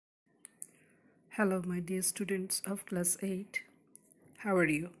Hello, my dear students of class 8. How are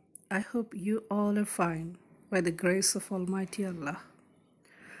you? I hope you all are fine by the grace of Almighty Allah.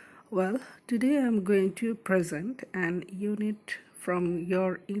 Well, today I'm going to present an unit from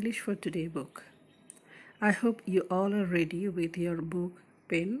your English for Today book. I hope you all are ready with your book,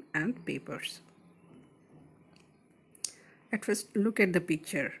 pen, and papers. At first, look at the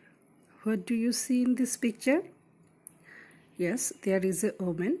picture. What do you see in this picture? Yes, there is a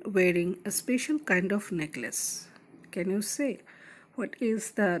woman wearing a special kind of necklace. Can you say what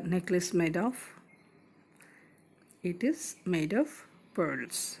is the necklace made of? It is made of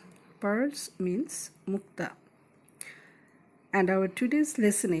pearls. Pearls means mukta. And our today's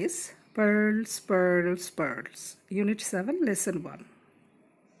lesson is Pearls, Pearls, Pearls. Unit 7, Lesson 1.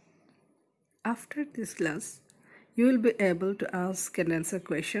 After this class, you will be able to ask and answer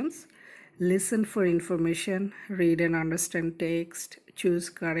questions, listen for information, read and understand text, choose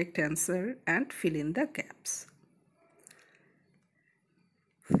correct answer, and fill in the gaps.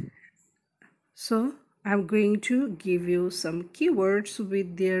 So, I'm going to give you some keywords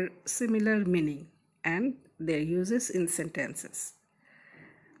with their similar meaning and their uses in sentences.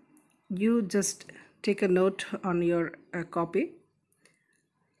 You just take a note on your copy.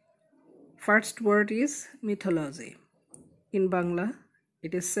 First word is mythology. In Bangla,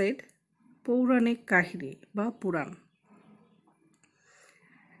 it is said পৌরাণিক কাহিনী বা পুরাণ।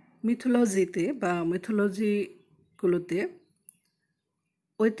 মিথোলজিতে বা মিথোলজিগুলোতে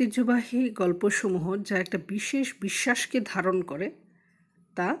ঐতিহ্যবাহী গল্পসমূহ যা একটা বিশেষ বিশ্বাসকে ধারণ করে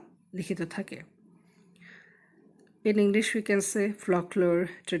তা লিখিত থাকে। In English we can say folklore,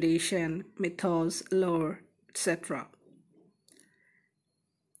 tradition, mythos, lore, etc.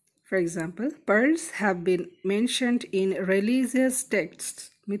 For example, pearls have been mentioned in religious texts,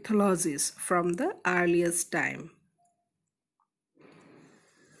 mythologies from the earliest time.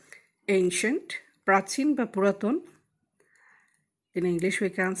 Ancient, প্রাচীন বা পুরাতন. In English we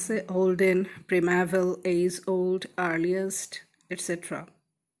can say olden, primeval, age old, earliest, etc.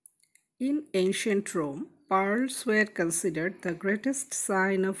 In ancient Rome, pearls were considered the greatest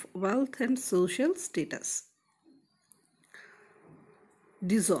sign of wealth and social status.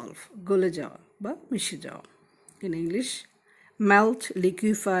 Dissolve, গলে যাওয়া বা মিশে যাওয়া. In English, melt,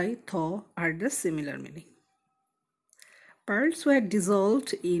 liquefy, thaw are the similar meaning. Pearls were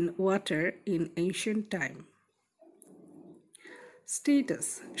dissolved in water in ancient time. Status,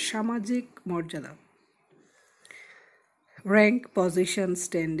 সামাজিক মর্যাদা. Rank, position,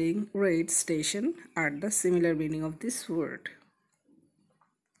 standing, rate, station are the similar meaning of this word.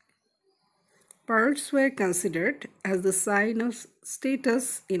 Pearls were considered as the sign of status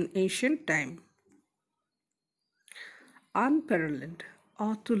in ancient time. Unparalleled,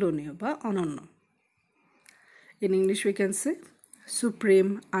 অতুলনীয় বা অনন্য. In English we can say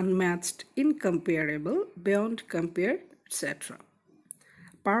supreme, unmatched, incomparable, beyond compare, etc.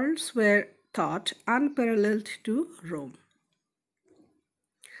 Pearls were thought unparalleled to Rome.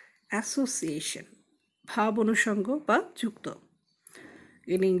 Association, ভাব অনুষঙ্গ বা যুক্ত.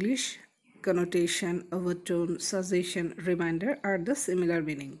 In English, connotation, overtone, suggestion, reminder are the similar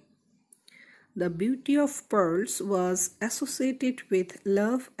meaning. The beauty of pearls was associated with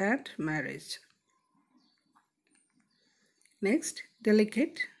love and marriage. Next,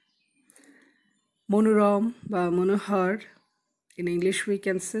 delicate, monorom বা মনোহর. In English we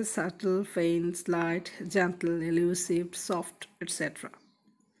can say subtle, faint, light, gentle, elusive, soft, etc.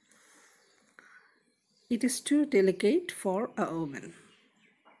 It is too delicate for a woman.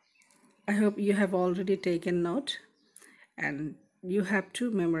 I hope you have already taken note and you have to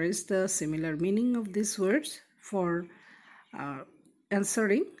memorize the similar meaning of these words for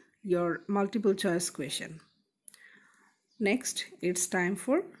answering your multiple choice question. Next, it's time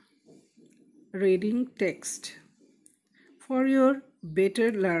for reading text. For your better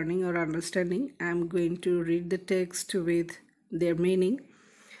learning or understanding, I'm going to read the text with their meaning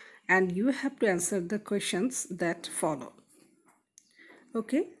and you have to answer the questions that follow.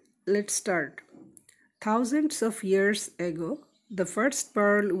 Okay, let's start. Thousands of years ago, the first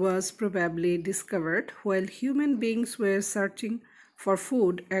pearl was probably discovered while human beings were searching for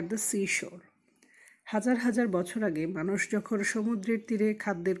food at the seashore. হাজার হাজার বছর আগে মানুষ যখন সমুদ্রের তীরে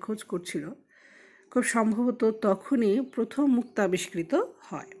খাদ্যের খোঁজ করছিল, খুব সম্ভবত তখনই প্রথম মুক্তা আবিষ্কৃত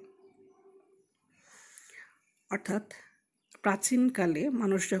হয়। অর্থাৎ প্রাচীনকালে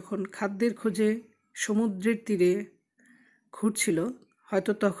মানুষ যখন খাদ্যের খোঁজে সমুদ্রের তীরে ঘুরছিল,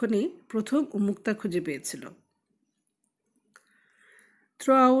 হয়তো তখনই প্রথম মুক্তা খুঁজে পেয়েছিল।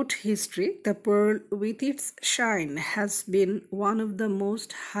 Throughout history, the pearl with its shine has been one of the most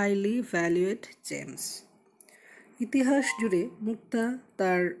highly valued gems. ইতিহাস জুড়ে মুক্তা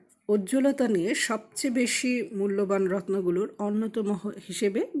তার উজ্জ্বলতা নিয়ে সবচেয়ে বেশি মূল্যবান রত্নগুলোর অন্যতম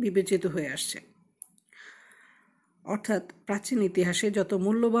হিসেবে বিবেচিত হয়ে আসছে। অর্থাৎ প্রাচীন ইতিহাসে যত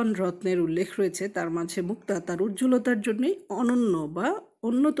মূল্যবান রত্নের উল্লেখ রয়েছে তার মাঝে মুক্তা তার উজ্জ্বলতার জন্যই অনন্য বা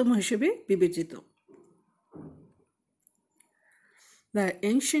অন্যতম হিসেবে বিবেচিত। The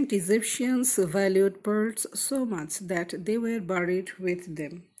ancient Egyptians valued pearls so much that they were buried with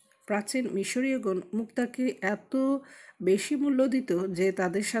them. প্রাচীন মিশরীয়গণ মুক্তাকে এত বেশি মূল্য দিত যে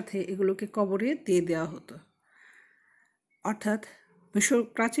তাদের সাথে এগুলোকে কবরে দিয়ে দেওয়া হতো। অর্থাৎ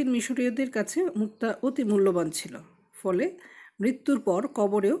প্রাচীন মিশরীয়দের কাছে মুক্তা অতি মূল্যবান ছিল, ফলে মৃত্যুর পর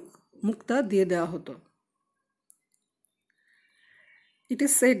কবরেও মুক্তা দিয়ে দেওয়া হতো। It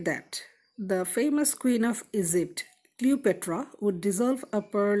is said that the famous queen of Egypt, Cleopatra, would dissolve a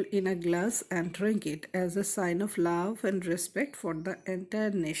pearl in a glass and drink it as a sign of love and respect for the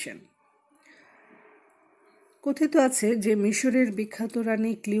entire nation. কথিত আছে যে মিশরের বিখ্যাত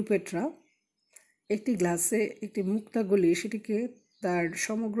রানী Cleopatra একটি গ্লাসে একটি মুক্তা গলিয়ে সেটিকে তার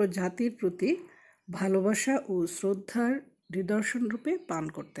সমগ্র জাতির প্রতি ভালোবাসা ও শ্রদ্ধার নিদর্শন রূপে পান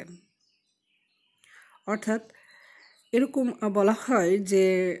করতেন। অর্থাৎ এরকম বলা হয় যে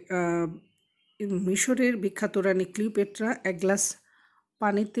মিশরের বিখ্যাত রানী ক্লিওপেট্রা এক গ্লাস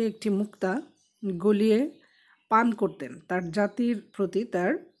পানিতে একটি মুক্তা গলিয়ে পান করতেন তার জাতির প্রতি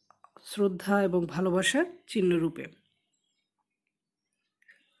তার শ্রদ্ধা এবং ভালোবাসার চিহ্নরূপে।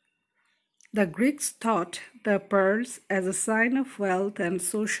 The Greeks thought the pearls as a sign of wealth and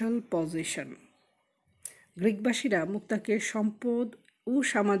social position. গ্রিকবাসীরা মুক্তাকে সম্পদ ও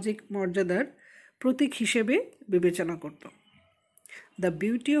সামাজিক মর্যাদার প্রতীক হিসেবে বিবেচনা করত। The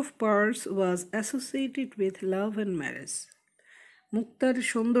beauty of pearls was associated with love and marriage. মুক্তার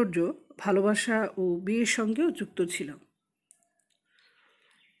সৌন্দর্য ভালোবাসা ও বিয়ের সঙ্গেও যুক্ত ছিল।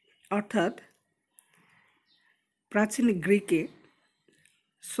 অর্থাৎ প্রাচীন গ্রিকে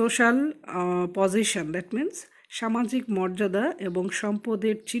সোশ্যাল পজিশন, দ্যাট মিন্স সামাজিক মর্যাদা এবং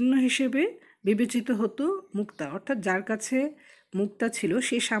সম্পদের চিহ্ন হিসেবে বিবেচিত হতো মুক্তা। অর্থাৎ যার কাছে মুক্তা ছিল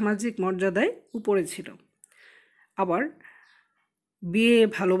সে সামাজিক মর্যাদায় উপরে ছিল। আবার বিয়ে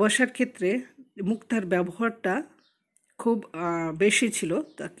ভালোবাসার ক্ষেত্রে মুক্তার ব্যবহারটা খুব বেশি ছিল,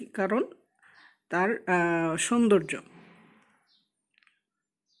 কারণ তার সৌন্দর্য।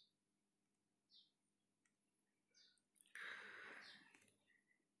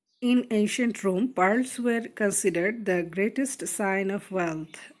 In ancient Rome, pearls were considered the greatest sign of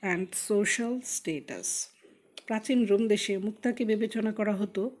wealth and social status. প্রাচীন রোম দেশে মুক্তাকে বিবেচনা করা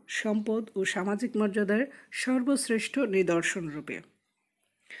হতো সম্পদ ও সামাজিক মর্যাদার সর্বশ্রেষ্ঠ নিদর্শন রূপে।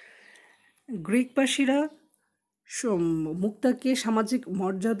 গ্রিকবাসীরা মুক্তাকে সামাজিক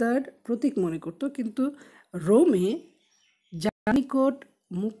মর্যাদার প্রতীক মনে করত, কিন্তু রোমে যার নিকট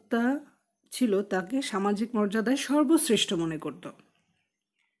মুক্তা ছিল তাকে সামাজিক মর্যাদায় সর্বশ্রেষ্ঠ মনে করত।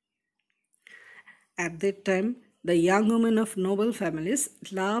 At that time, the young women of noble families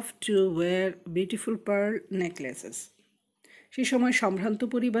loved to wear beautiful pearl necklaces. সেই সময় সম্ভ্রান্ত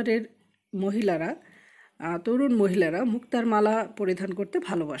পরিবারের মহিলারা, তরুণ মহিলারা মুক্তার মালা পরিধান করতে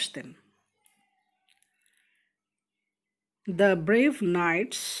ভালোবাসতেন। The brave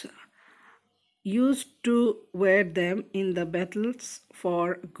knights used to wear them in the battles for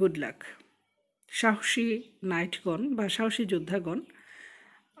good luck. সাহসী নাইটগণ বা সাহসী যোদ্ধাগণ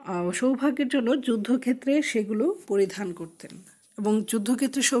সৌভাগ্যের জন্য যুদ্ধক্ষেত্রে সেগুলো পরিধান করতেন। এবং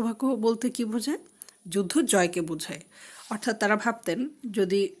যুদ্ধক্ষেত্রে সৌভাগ্য বলতে কি বোঝায়? যুদ্ধ জয়কে বোঝায়। অর্থাৎ তারা ভাবতেন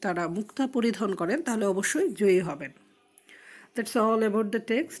যদি তারা মুক্তা পরিধান করেন তাহলে অবশ্যই জয়ী হবেন। That's all about the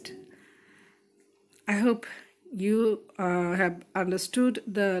text. I hope you have understood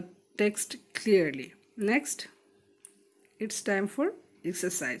the text clearly. Next, it's time for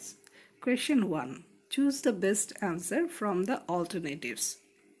exercise. Question 1. Choose the best answer from the alternatives.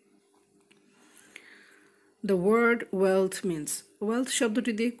 The word wealth means. Wealth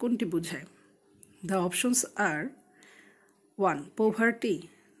শব্দটি দিয়ে কোনটি বোঝায়? The options are 1. Poverty,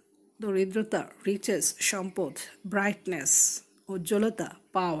 দরিদ্রতা, riches, সম্পদ, brightness, উজ্জ্বলতা,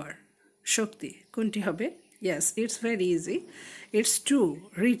 power, শক্তি। কোনটি হবে? Yes, it's very easy. It's 2.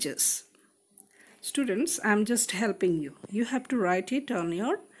 Riches. Students, I'm just helping you. You have to write it on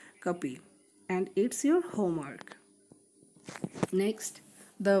your copy and it's your homework. Next,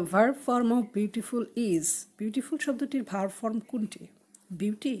 the verb form of beautiful is. Beautiful শব্দটির verb form কোনটি?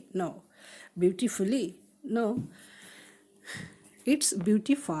 Beauty? No. Beautifully? No. It's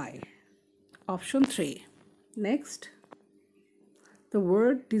beautify. Option 3. Next, the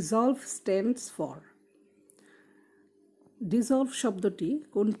word dissolve stands for. Dissolve শব্দটি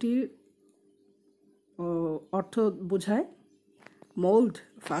কোনটির অর্থ বোঝায়? Mold,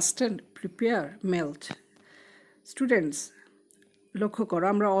 fasten, prepare, melt. Students, লক্ষ্য করো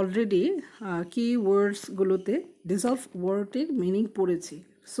আমরা already কি ওয়ার্ডসগুলোতে ডিসলভ ওয়ার্ডের মিনিং পড়েছি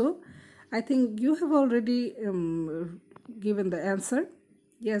so I think you have already given the answer.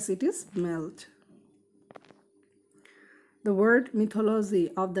 Yes, it is melt. The word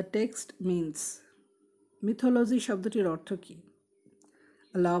mythology of the text means mythology শব্দটির অর্থ কি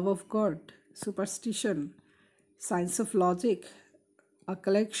a love of God, superstition, science of logic, a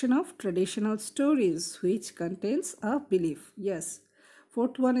collection of traditional stories which contains a belief. Yes,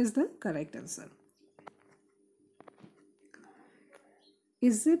 fourth one is the correct answer.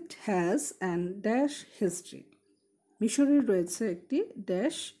 Egypt has an dash history. মিশরের রয়েছে একটি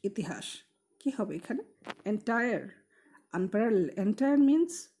dash ইতিহাস কি হবে এখানে এন্টায়ার আনপ্যারালেল এন্টায়ার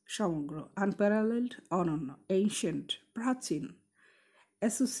মিন্স সমগ্র আনপ্যারালেলড অনন্য ancient প্রাচীন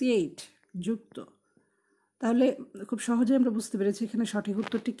অ্যাসোসিয়েট যুক্ত তাহলে খুব সহজে আমরা বুঝতে পেরেছি এখানে সঠিক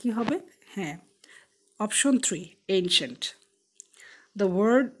উত্তরটি কি হবে হ্যাঁ option 3 ancient the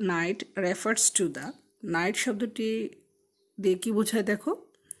word night refers to the night শব্দটি দিয়ে কি বোঝায় দেখো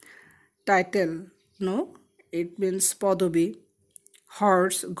টাইটেল নো it means পদবী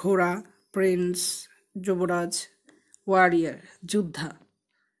হর্স ঘোড়া প্রিন্স যুবরাজ ওয়ারিয়ার যোদ্ধা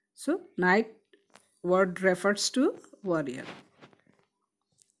so night word refers to warrior.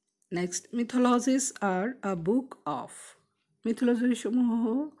 Next, mythologies are a book of mythology সমূহ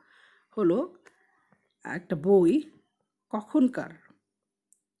হলো একটা বই কখনকার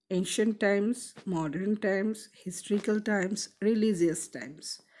ancient times, modern times, historical times, religious times.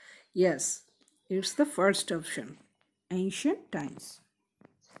 Yes, it's the first option, ancient times.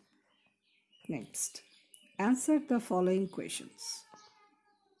 Next, answer the following questions.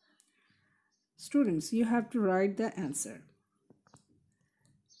 Students, you have to write the answer.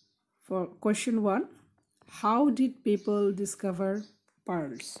 For question 1, how did people discover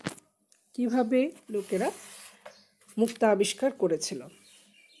pearls? কিভাবে লোকেরা মুক্তা আবিষ্কার করেছিল?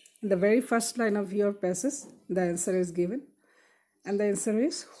 The very first line of your passage, the answer is given. And the answer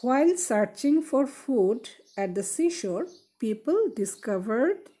is, while searching for food at the seashore, people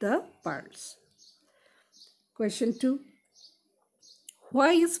discovered the pearls. Question 2.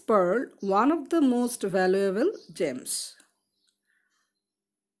 Why is pearl one of the most valuable gems?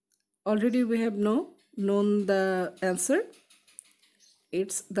 Already we have known the answer.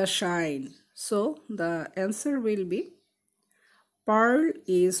 It's the shine. So the answer will be, pearl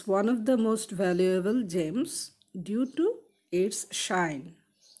is one of the most valuable gems due to its shine.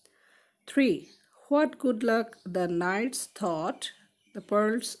 3. What good luck the knights thought the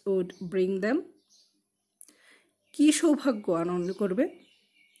pearls would bring them? কি সৌভাগ্য আনন্দ করবে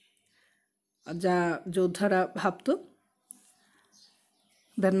যা যোদ্ধারা ভাবতো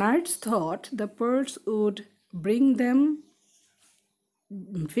The knights thought the pearls would bring them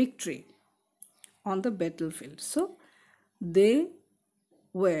victory on the battlefield. So they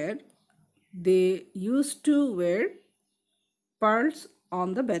used to wear pearls on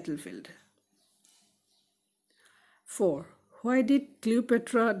the battlefield. 4. Why did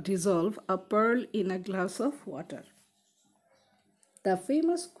Cleopatra dissolve a pearl in a glass of water? The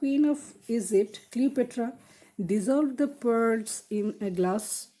famous queen of Egypt, Cleopatra, dissolved the pearls in a glass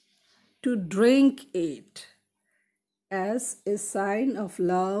to drink it as a sign of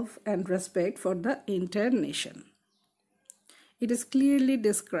love and respect for the entire nation. It is clearly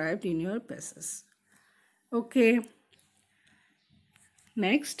described in your passage. Okay.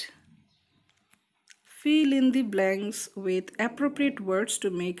 Next, fill in the blanks with appropriate words to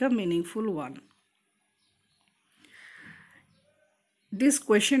make a meaningful one. This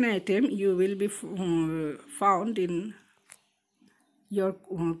question item you will be found in your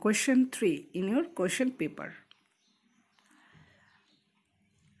question 3 in your question paper.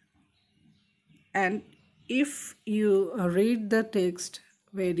 And if you read the text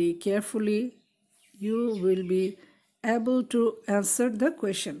very carefully, you will be able to answer the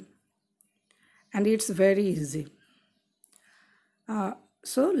question. And it's very easy.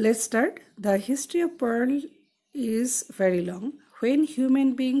 So let's start. The history of pearl is very long. When human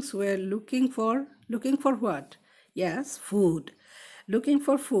beings were looking for what? Yes, food. Looking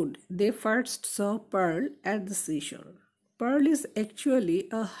for food, they first saw pearl at the seashore. Pearl is actually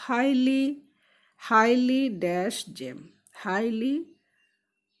a highly dashed gem.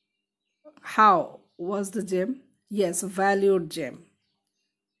 How was the gem? Yes, valued gem.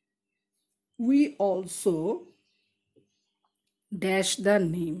 We also dash the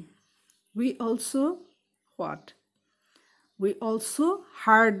name. We also what? We also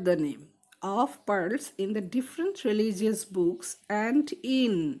heard the name of pearls in the different religious books and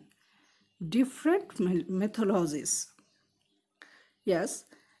in different mythologies. Yes,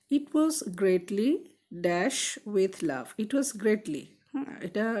 it was greatly dash with love, it was greatly.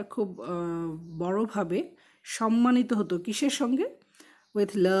 এটা খুব বড়ভাবে সম্মানিত হতো কিসের সঙ্গে?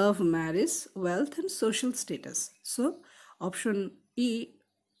 With love, marriage, wealth and social status. So option E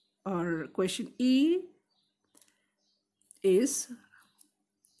or question E is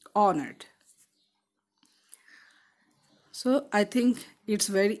honored. So I think it's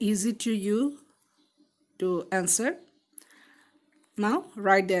very easy to you to answer. Now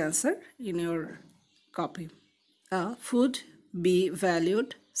write the answer in your copy. A, food. B,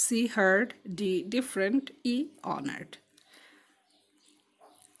 valued. C, heard. D, different. E, honored.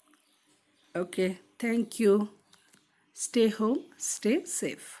 Okay, thank you. Stay home, stay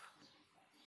safe.